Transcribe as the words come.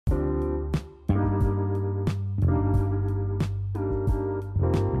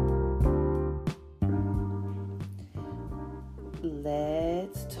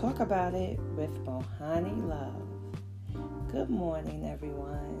Let's talk about it with Mohani Love. Good morning,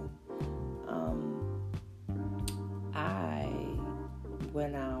 everyone. I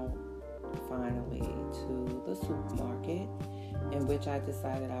went out finally to the supermarket, in which I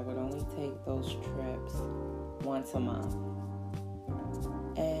decided I would only take those trips once a month.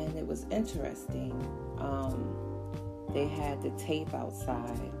 And it was interesting. They had the tape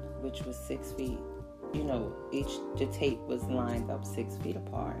outside, which was 6 feet. The tape was lined up 6 feet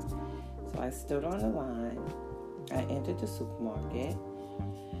apart. So I stood on the line. I entered the supermarket.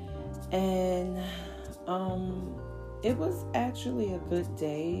 And it was actually a good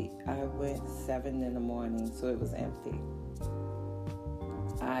day. I went 7 in the morning, so it was empty.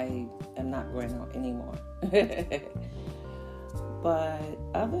 I am not going out anymore. But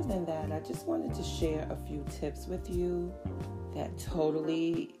other than that, I just wanted to share a few tips with you that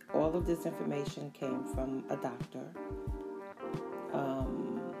all of this information came from a doctor.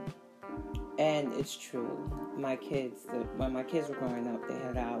 And it's true. When my kids were growing up, they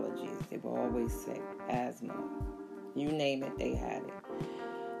had allergies. They were always sick, asthma. You name it, they had it.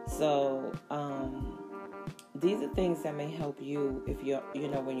 So, these are things that may help you if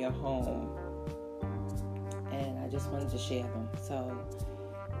when you're home. And I just wanted to share them. So,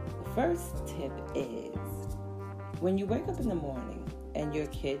 the first tip is, when you wake up in the morning, and your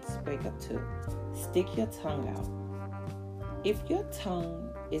kids wake up too, stick your tongue out. If your tongue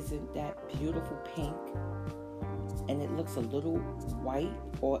isn't that beautiful pink, and it looks a little white,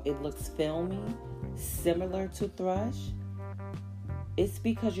 or it looks filmy, similar to thrush, it's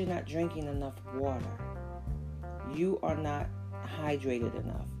because you're not drinking enough water. You are not hydrated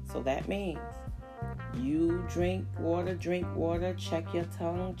enough. So that means you drink water, check your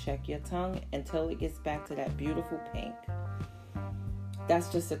tongue until it gets back to that beautiful pink. That's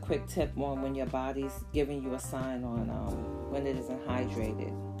just a quick tip on when your body's giving you a sign on when it isn't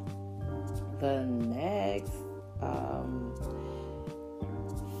hydrated. The next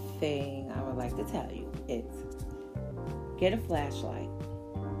thing I would like to tell you is get a flashlight.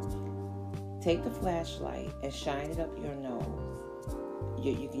 Take the flashlight and shine it up your nose.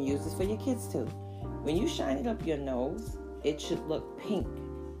 You can use this for your kids too. When you shine it up your nose, it should look pink.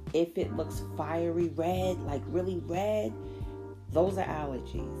 If it looks fiery red, like really red, those are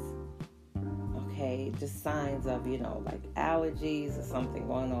allergies. Okay, just signs of, like allergies or something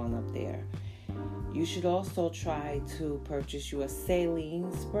going on up there. You should also try to purchase you a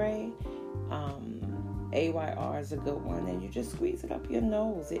saline spray. AYR is a good one, and you just squeeze it up your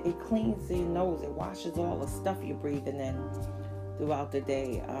nose. It cleans your nose. It washes all the stuff you're breathing in throughout the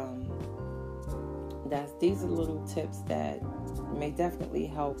day. These are little tips that may definitely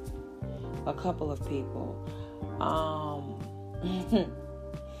help a couple of people.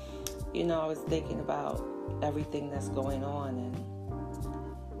 I was thinking about everything that's going on,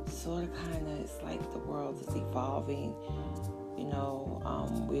 and sort of kind of it's like the world is evolving.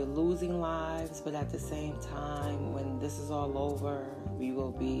 We're losing lives, but at the same time, when this is all over,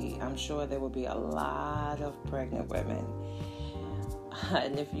 I'm sure there will be a lot of pregnant women.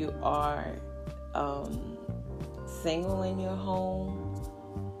 And if you are single in your home,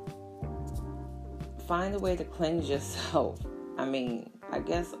 find a way to cleanse yourself. I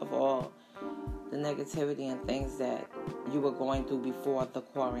guess of all the negativity and things that you were going through before the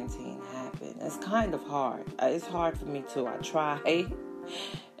quarantine happened, it's kind of hard. It's hard for me too. I try,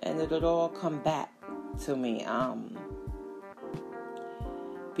 and it'll all come back to me.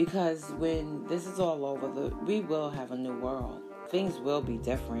 Because when this is all over, we will have a new world. Things will be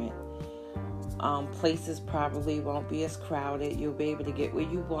different. Places probably won't be as crowded. You'll be able to get where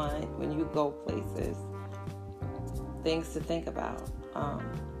you want when you go places. Things to think about.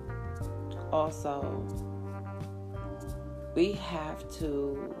 Also, we have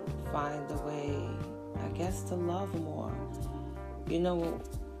to find a way, I guess, to love more.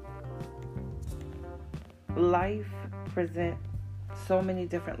 Life presents so many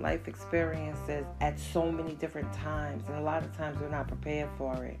different life experiences at so many different times, and a lot of times we're not prepared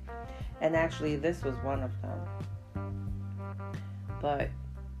for it. And actually, this was one of them. But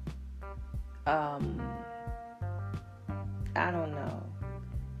I don't know.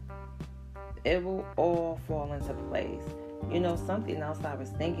 It will all fall into place. Something else I was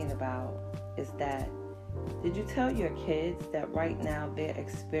thinking about is that, did you tell your kids that right now they're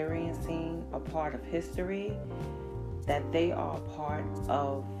experiencing a part of history? That they are a part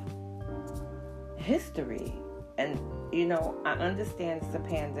of history? And, I understand it's a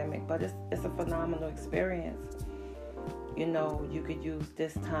pandemic, but it's a phenomenal experience. You could use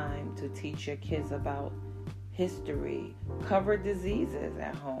this time to teach your kids about history, cover diseases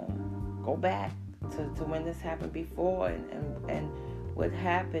at home, go back to when this happened before, and what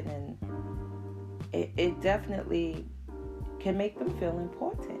happened, and it definitely can make them feel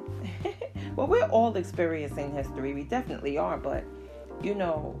important. Well, we're all experiencing history. We definitely are, but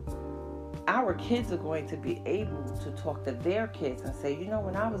our kids are going to be able to talk to their kids and say,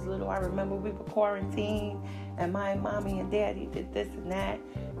 when I was little, I remember we were quarantined and my mommy and daddy did this and that.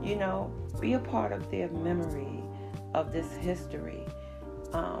 Be a part of their memory of this history.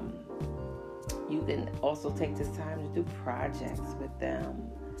 You can also take this time to do projects with them.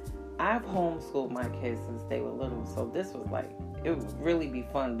 I've homeschooled my kids since they were little, so this was it would really be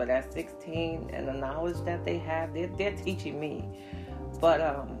fun. But at 16 and the knowledge that they have, they're teaching me. But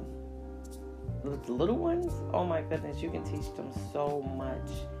with the little ones, oh my goodness, you can teach them so much.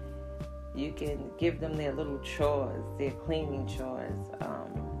 You can give them their little chores, their cleaning chores.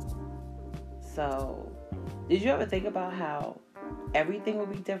 So, did you ever think about how everything will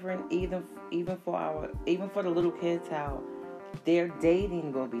be different, even for the little kids, how their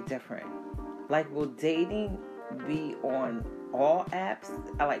dating will be different? Will dating be on all apps?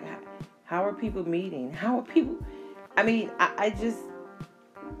 How are people meeting? How are people? I mean,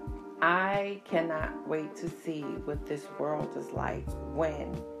 I cannot wait to see what this world is like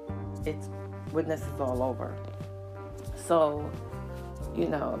when this is all over. So,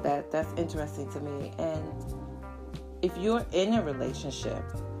 that's interesting to me. And if you're in a relationship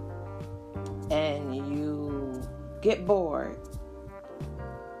and you get bored,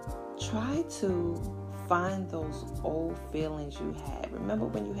 try to find those old feelings you had. Remember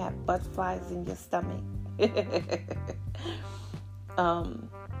when you had butterflies in your stomach?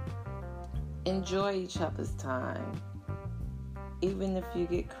 Enjoy each other's time. Even if you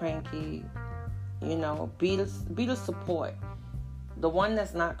get cranky, be the support. The one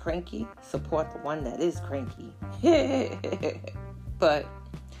that's not cranky, support the one that is cranky. But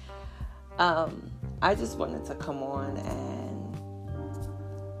I just wanted to come on and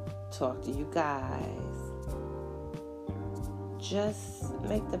talk to you guys. Just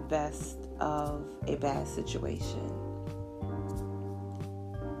make the best of a bad situation.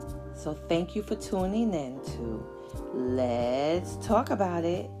 So thank you for tuning in to Let's Talk About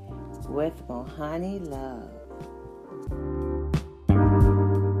It with Mohani Love.